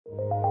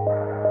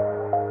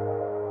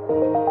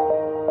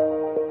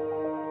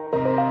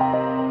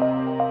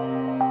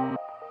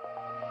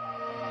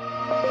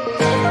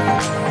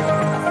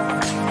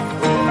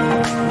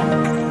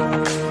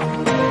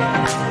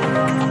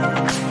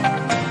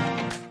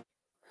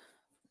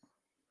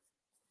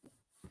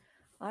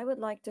I would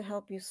like to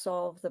help you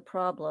solve the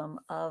problem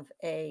of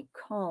a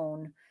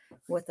cone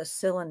with a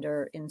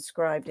cylinder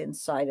inscribed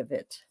inside of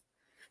it.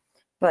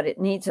 But it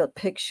needs a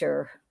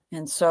picture,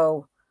 and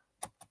so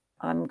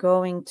I'm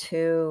going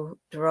to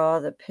draw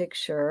the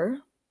picture.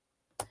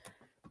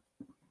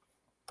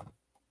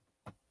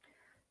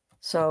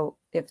 So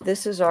if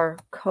this is our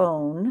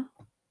cone,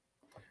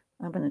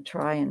 I'm going to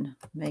try and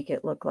make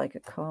it look like a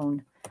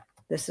cone.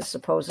 This is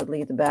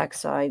supposedly the back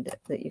side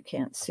that you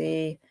can't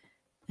see,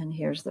 and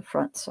here's the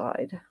front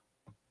side.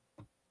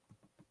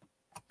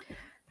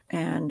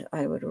 And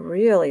I would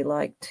really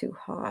like to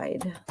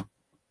hide.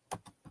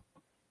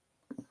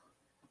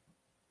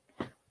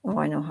 Oh,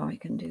 I know how I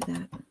can do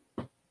that.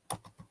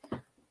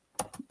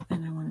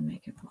 And I want to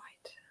make it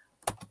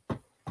white.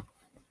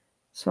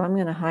 So I'm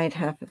going to hide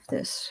half of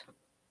this.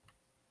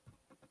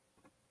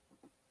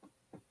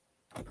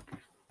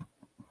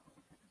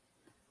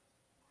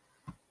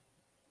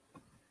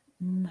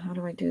 How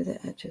do I do the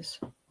edges?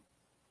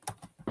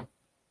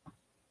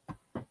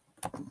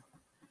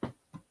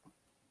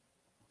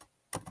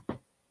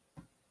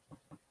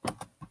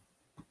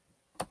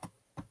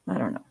 I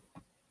don't know.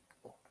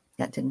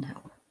 That didn't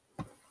help.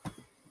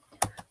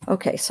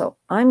 Okay, so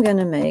I'm going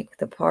to make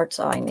the parts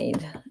I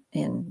need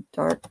in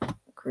dark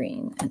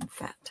green and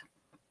fat.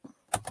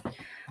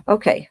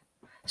 Okay,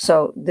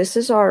 so this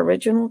is our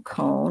original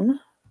cone.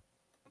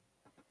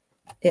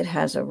 It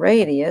has a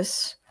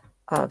radius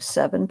of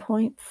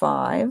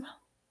 7.5,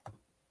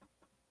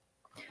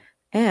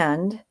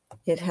 and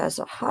it has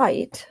a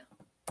height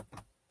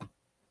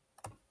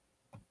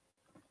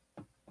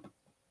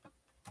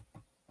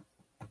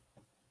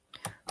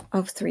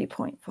of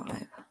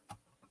 3.5.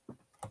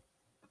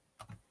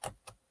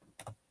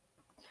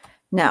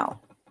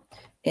 Now,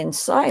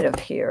 inside of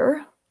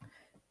here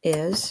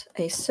is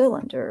a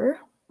cylinder.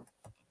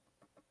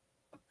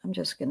 I'm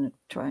just going to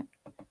try.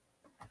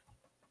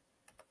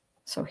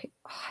 So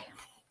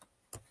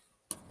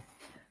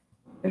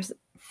there's,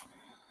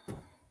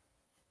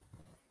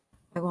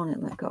 I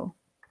won't let go.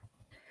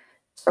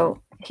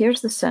 So here's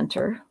the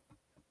center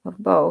of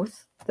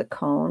both the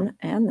cone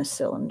and the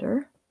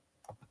cylinder.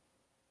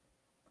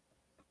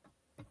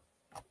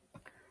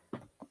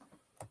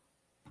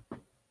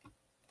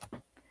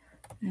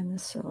 And the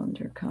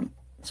cylinder comes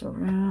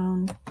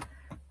around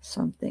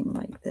something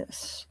like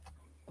this.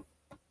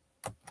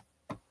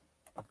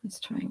 Let's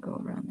try and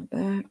go around the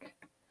back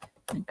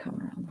and come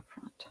around the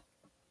front.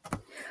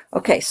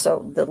 Okay,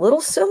 so the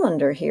little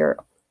cylinder here,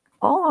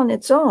 all on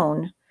its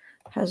own,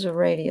 has a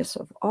radius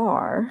of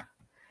r,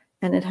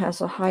 and it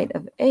has a height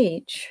of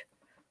h,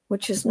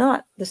 which is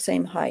not the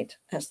same height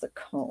as the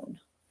cone.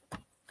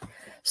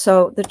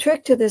 So the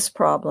trick to this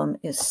problem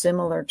is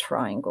similar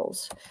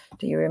triangles.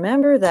 Do you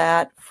remember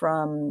that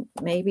from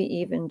maybe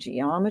even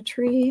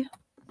geometry?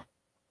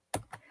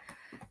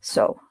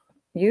 So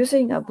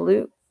using a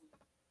blue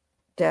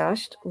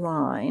dashed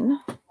line,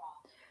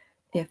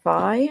 if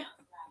I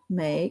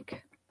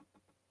make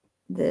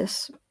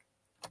this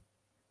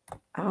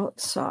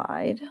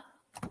outside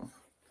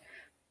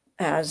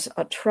as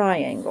a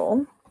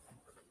triangle,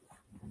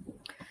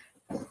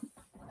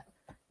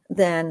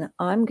 then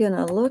I'm going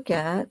to look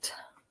at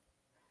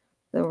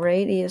the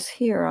radius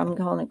here. I'm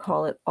going to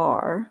call it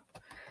r.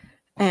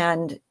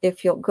 And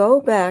if you'll go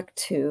back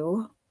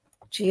to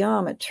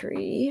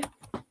geometry,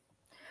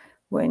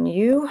 when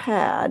you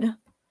had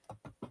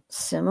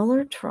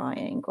similar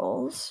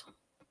triangles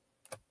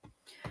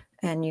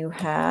and you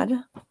had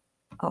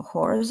a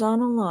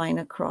horizontal line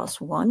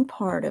across one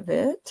part of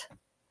it,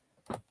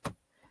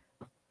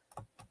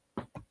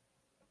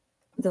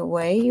 the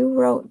way you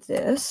wrote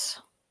this,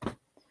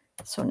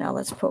 so now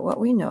let's put what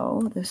we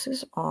know. This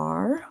is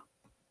r.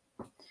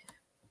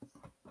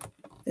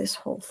 This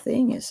whole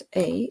thing is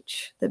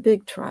h, the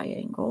big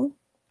triangle.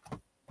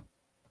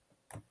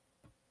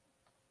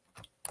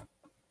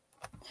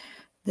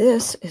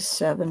 This is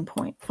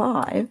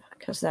 7.5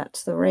 because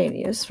that's the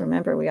radius.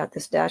 Remember, we got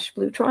this dashed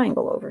blue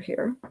triangle over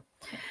here.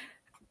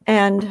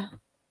 And,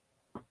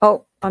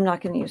 oh, I'm not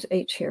going to use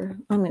h here.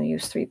 I'm going to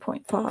use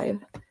 3.5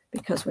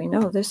 because we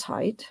know this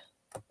height.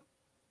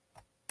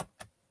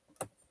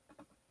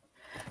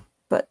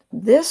 But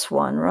this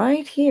one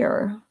right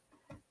here,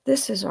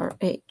 this is our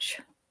h.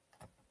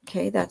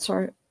 Okay, that's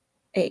our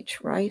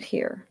h right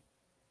here,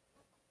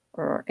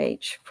 or our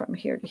h from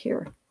here to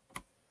here.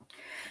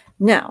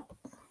 Now,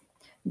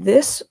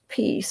 this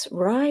piece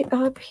right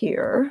up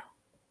here,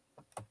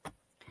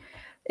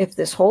 if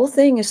this whole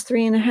thing is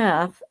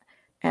 3.5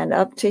 and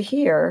up to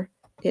here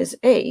is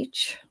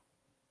h,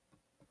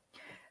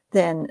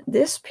 then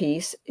this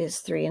piece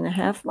is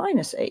 3.5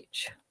 minus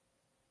h.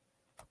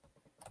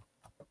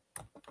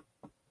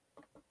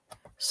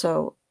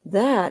 So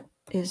that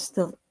is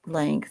the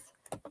length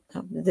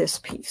of this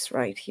piece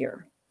right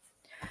here.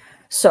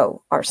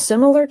 So our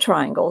similar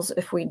triangles,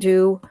 if we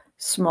do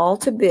small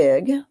to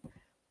big,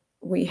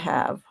 we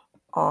have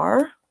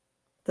r,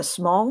 the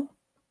small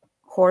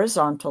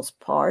horizontal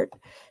part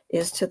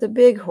is to the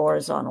big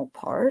horizontal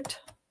part,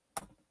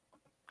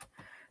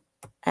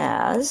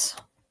 as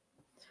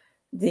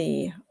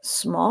the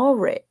small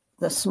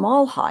the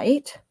small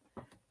height,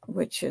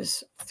 which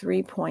is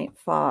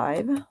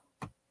 3.5,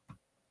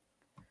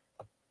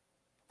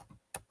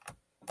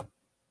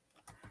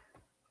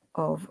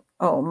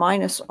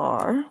 minus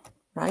r,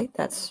 right?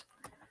 That's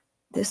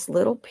this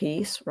little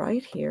piece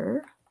right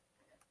here.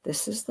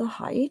 This is the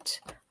height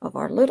of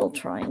our little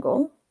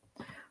triangle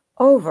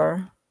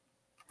over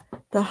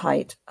the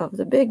height of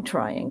the big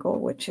triangle,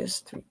 which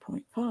is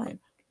 3.5.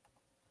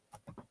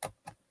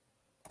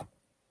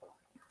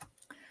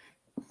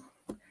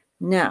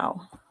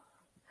 Now,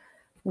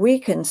 we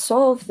can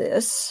solve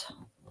this.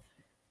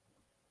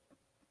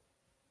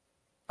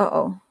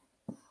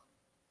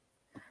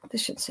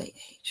 This should say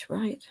h,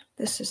 right?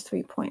 This is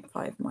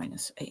 3.5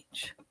 minus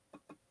h.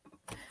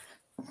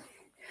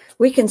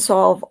 We can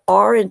solve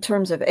r in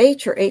terms of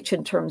h or h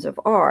in terms of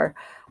r,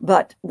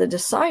 but the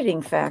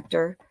deciding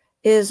factor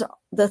is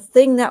the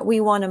thing that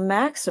we want to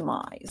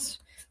maximize,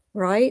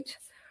 right?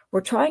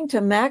 We're trying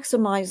to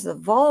maximize the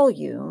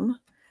volume,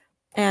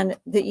 and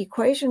the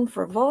equation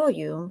for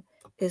volume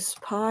is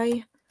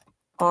pi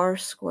r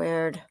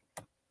squared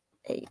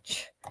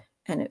h.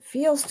 And it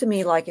feels to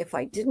me like if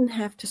I didn't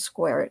have to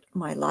square it,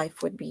 my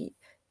life would be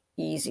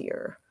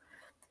easier.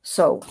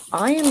 So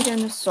I am going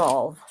to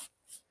solve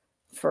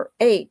for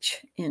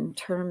h in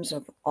terms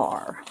of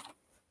r.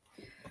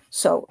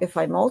 So if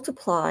I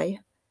multiply,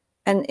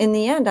 and in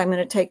the end, I'm going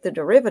to take the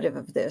derivative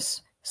of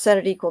this, set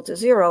it equal to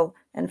 0,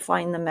 and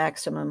find the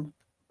maximum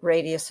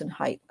radius and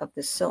height of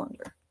this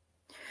cylinder.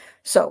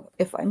 So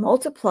if I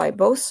multiply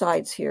both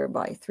sides here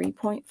by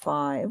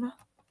 3.5,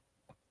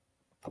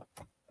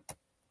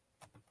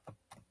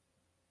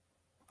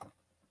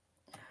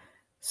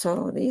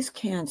 so these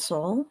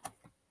cancel,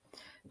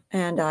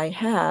 and I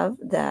have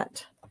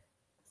that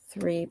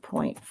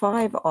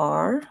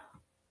 3.5r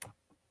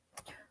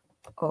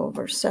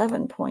over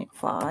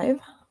 7.5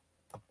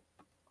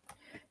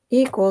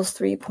 equals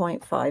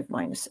 3.5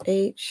 minus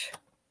h.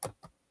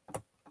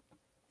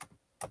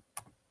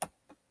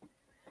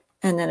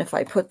 And then if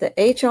I put the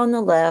h on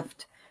the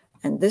left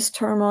and this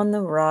term on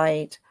the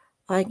right,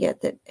 I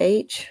get that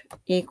h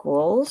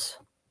equals,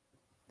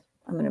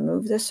 I'm going to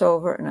move this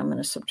over and I'm going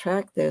to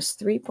subtract this,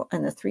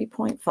 and the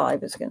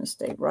 3.5 is going to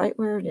stay right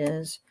where it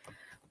is,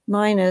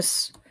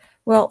 minus,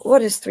 well,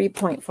 what is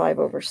 3.5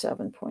 over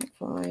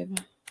 7.5?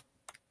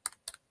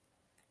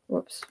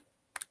 Whoops.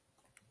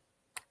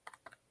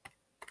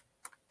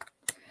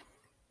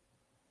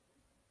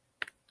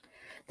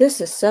 This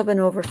is 7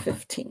 over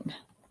 15.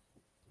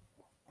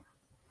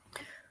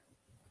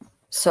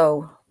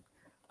 So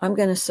I'm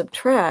going to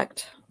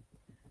subtract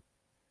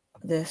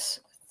this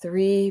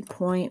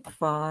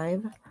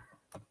 3.5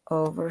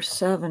 over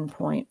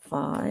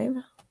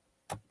 7.5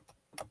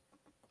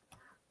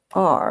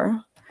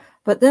 r,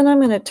 but then I'm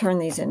going to turn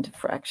these into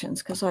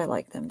fractions because I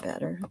like them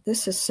better.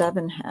 This is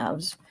 7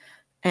 halves,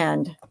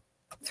 and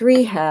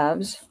 3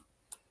 halves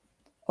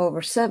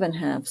over 7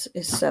 halves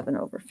is 7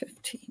 over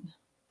 15.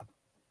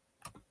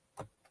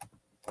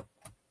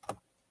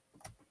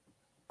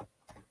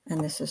 And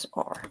this is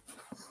r.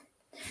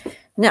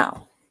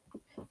 Now,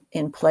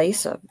 in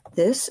place of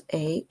this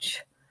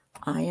h,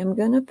 I am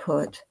going to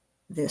put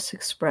this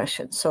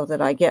expression so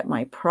that I get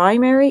my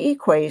primary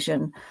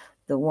equation,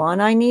 the one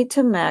I need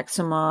to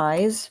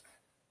maximize,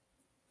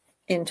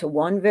 into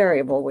one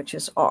variable, which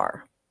is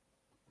r.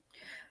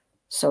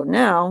 So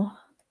now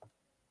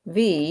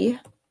v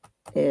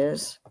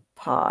is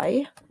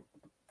pi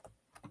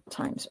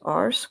times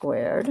r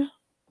squared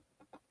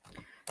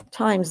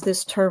times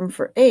this term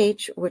for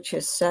h, which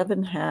is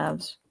 7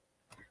 halves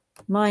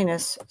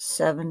minus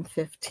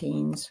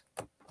 7/15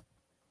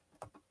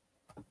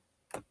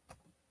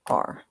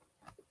 r.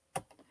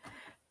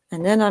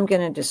 And then I'm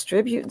going to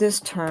distribute this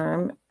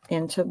term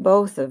into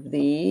both of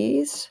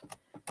these,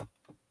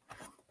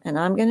 and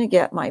I'm going to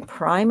get my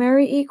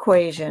primary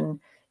equation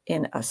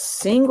in a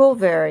single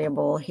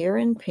variable here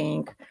in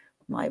pink.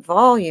 My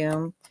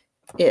volume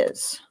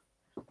is,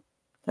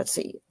 let's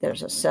see,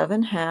 there's a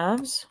 7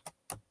 halves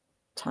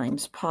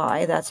times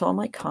pi, that's all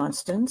my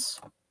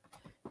constants,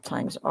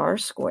 times r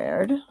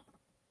squared,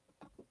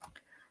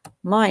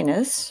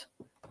 minus,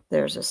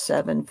 there's a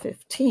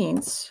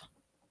 7/15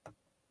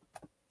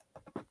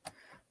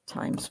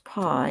 times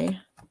pi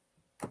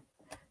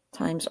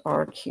times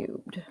r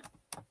cubed.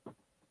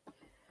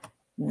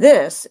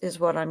 This is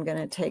what I'm going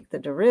to take the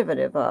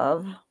derivative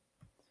of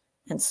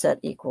and set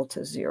equal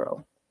to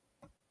 0.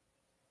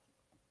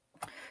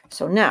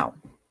 So now,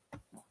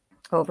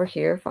 over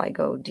here, if I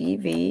go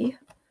dv,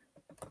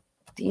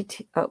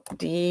 dt,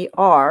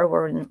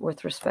 dr,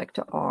 with respect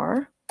to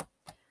r,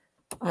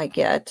 I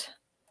get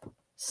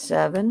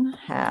 7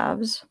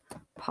 halves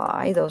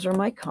pi, those are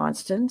my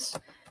constants,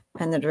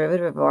 and the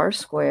derivative of r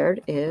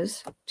squared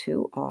is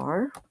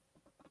 2r.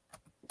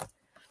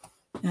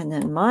 And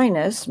then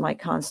minus, my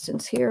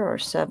constants here are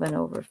 7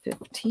 over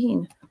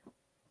 15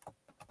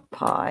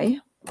 pi.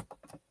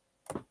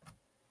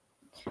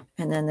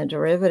 And then the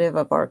derivative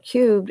of r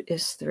cubed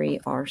is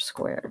 3r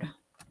squared.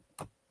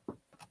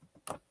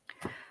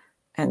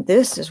 And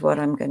this is what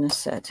I'm going to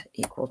set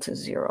equal to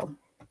 0.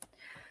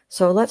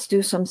 So let's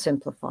do some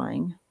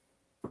simplifying.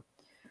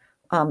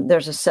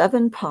 There's a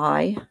 7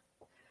 pi.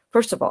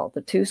 First of all,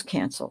 the 2's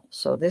cancel.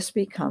 So this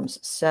becomes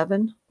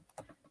 7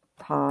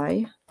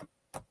 pi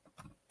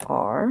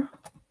r.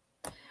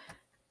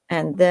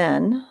 And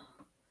then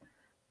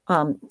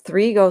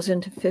 3 goes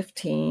into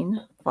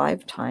 15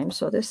 5 times.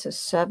 So this is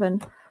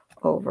 7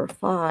 over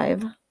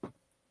 5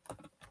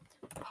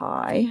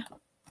 pi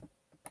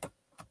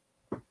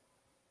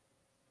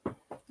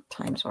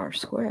times r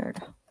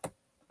squared.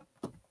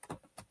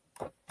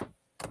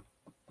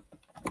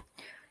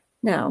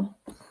 Now,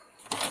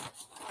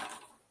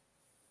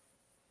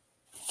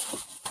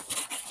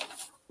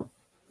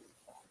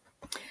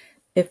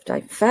 if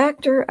I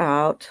factor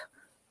out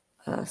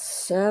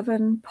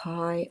 7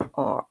 pi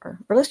r,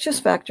 or let's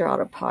just factor out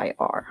a pi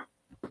r.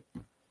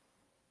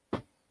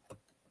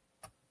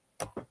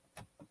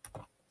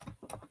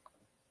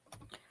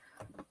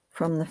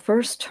 From the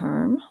first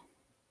term,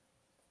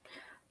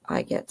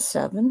 I get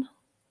 7.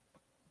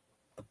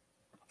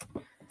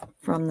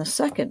 From the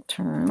second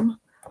term,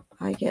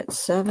 I get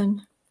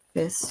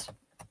 7/5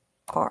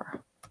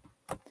 r.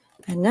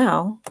 And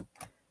now,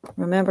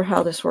 remember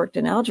how this worked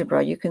in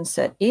algebra. You can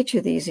set each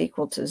of these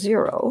equal to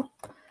 0.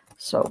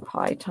 So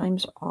pi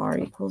times r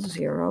equals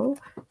 0.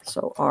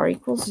 So r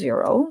equals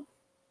 0.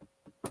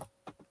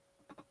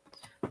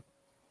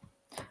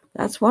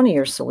 That's one of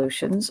your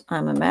solutions.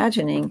 I'm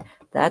imagining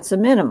that's a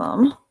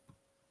minimum.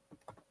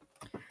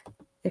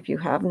 If you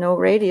have no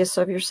radius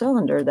of your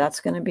cylinder, that's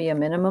going to be a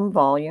minimum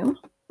volume.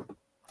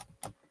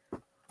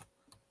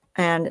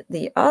 And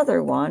the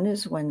other one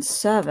is when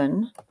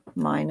 7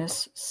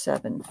 minus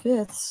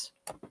 7/5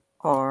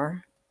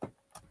 r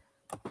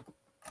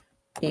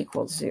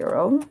equals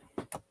 0.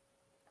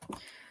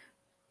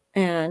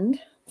 And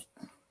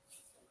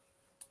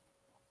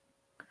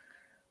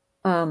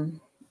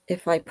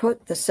if I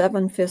put the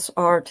 7/5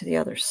 r to the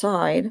other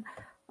side,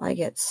 I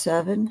get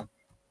 7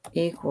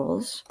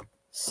 equals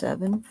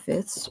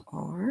 7/5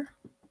 r.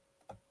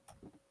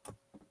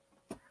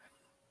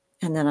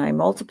 And then I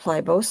multiply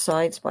both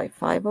sides by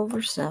 5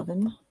 over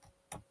 7.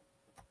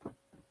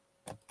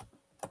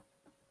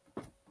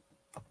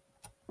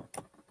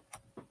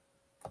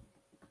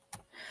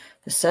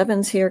 The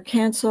 7's here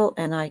cancel,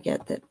 and I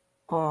get that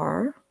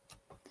r,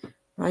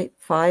 right?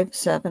 5,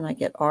 7, I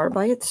get r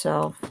by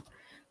itself.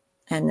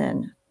 And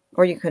then,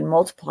 or you can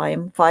multiply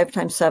them. 5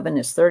 times 7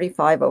 is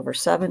 35 over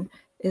 7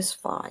 is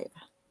 5.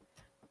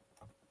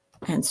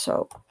 And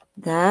so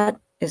that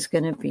is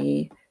going to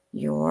be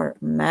your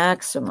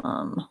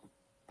maximum.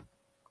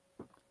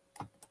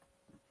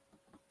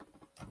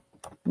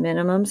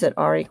 Minimums at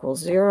r equals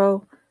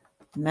 0,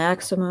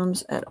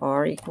 maximums at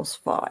r equals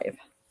 5.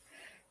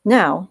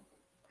 Now,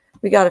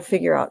 we got to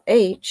figure out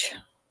h.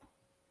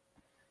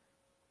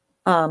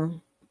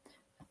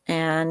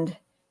 And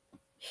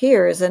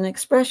here is an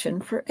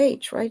expression for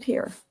h right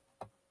here.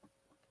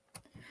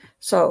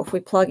 So if we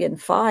plug in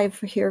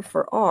 5 here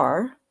for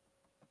r,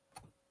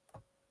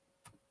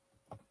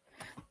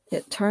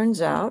 it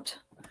turns out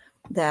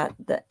that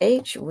the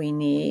h we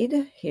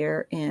need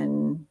here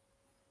in,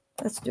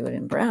 let's do it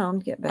in brown,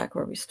 get back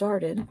where we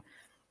started,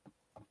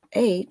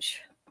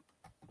 h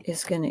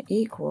is going to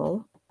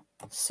equal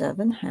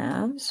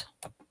 7/2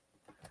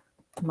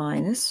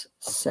 minus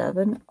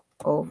 7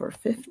 over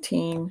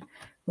 15.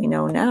 We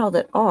know now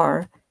that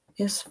r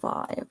is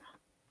 5.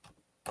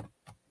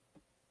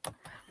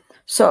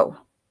 So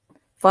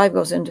 5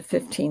 goes into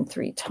 15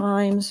 3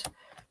 times.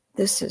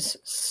 This is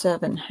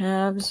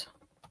 7/2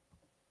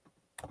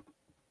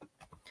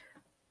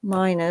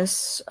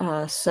 minus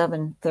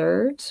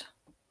 7/3.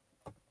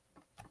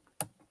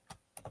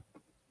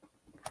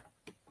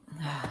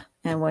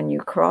 And when you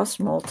cross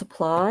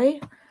multiply,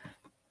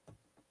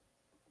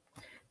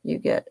 you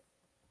get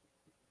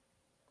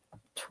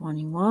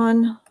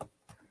 21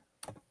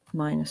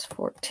 minus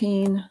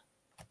 14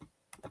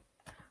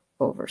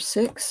 over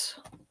 6,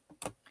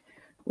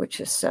 which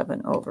is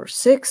 7 over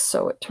 6.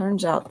 So it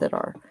turns out that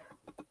our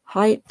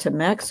height to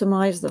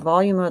maximize the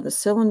volume of the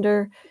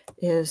cylinder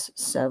is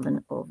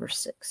 7 over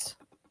 6.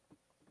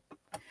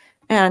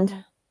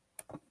 And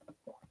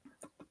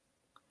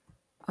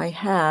I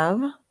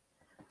have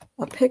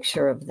a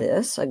picture of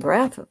this, a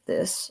graph of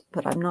this,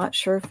 but I'm not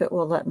sure if it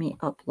will let me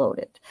upload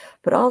it.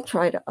 But I'll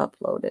try to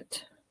upload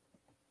it.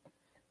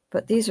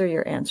 But these are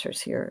your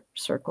answers here,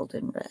 circled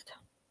in red.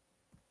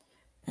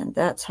 And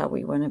that's how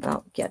we went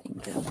about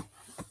getting them.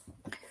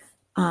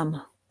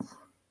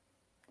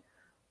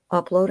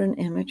 Upload an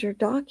image or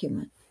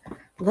document.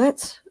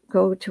 Let's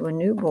go to a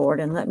new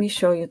board and let me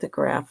show you the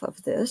graph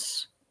of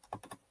this.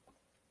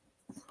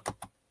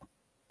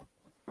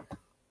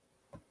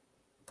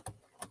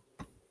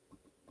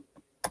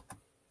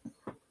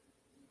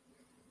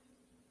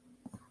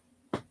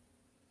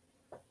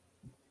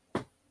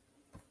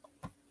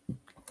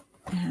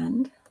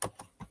 And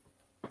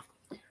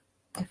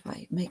if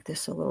I make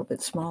this a little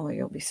bit smaller,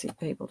 you'll be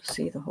able to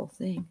see the whole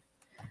thing.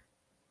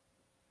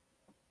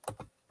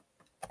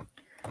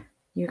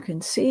 You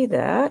can see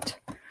that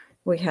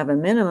we have a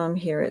minimum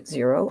here at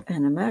 0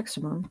 and a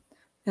maximum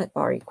at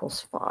r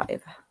equals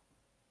 5.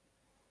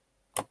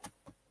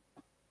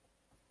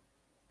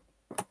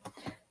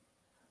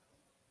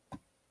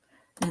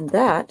 And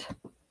that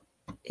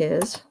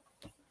is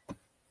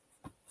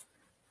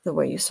the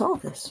way you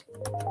solve this.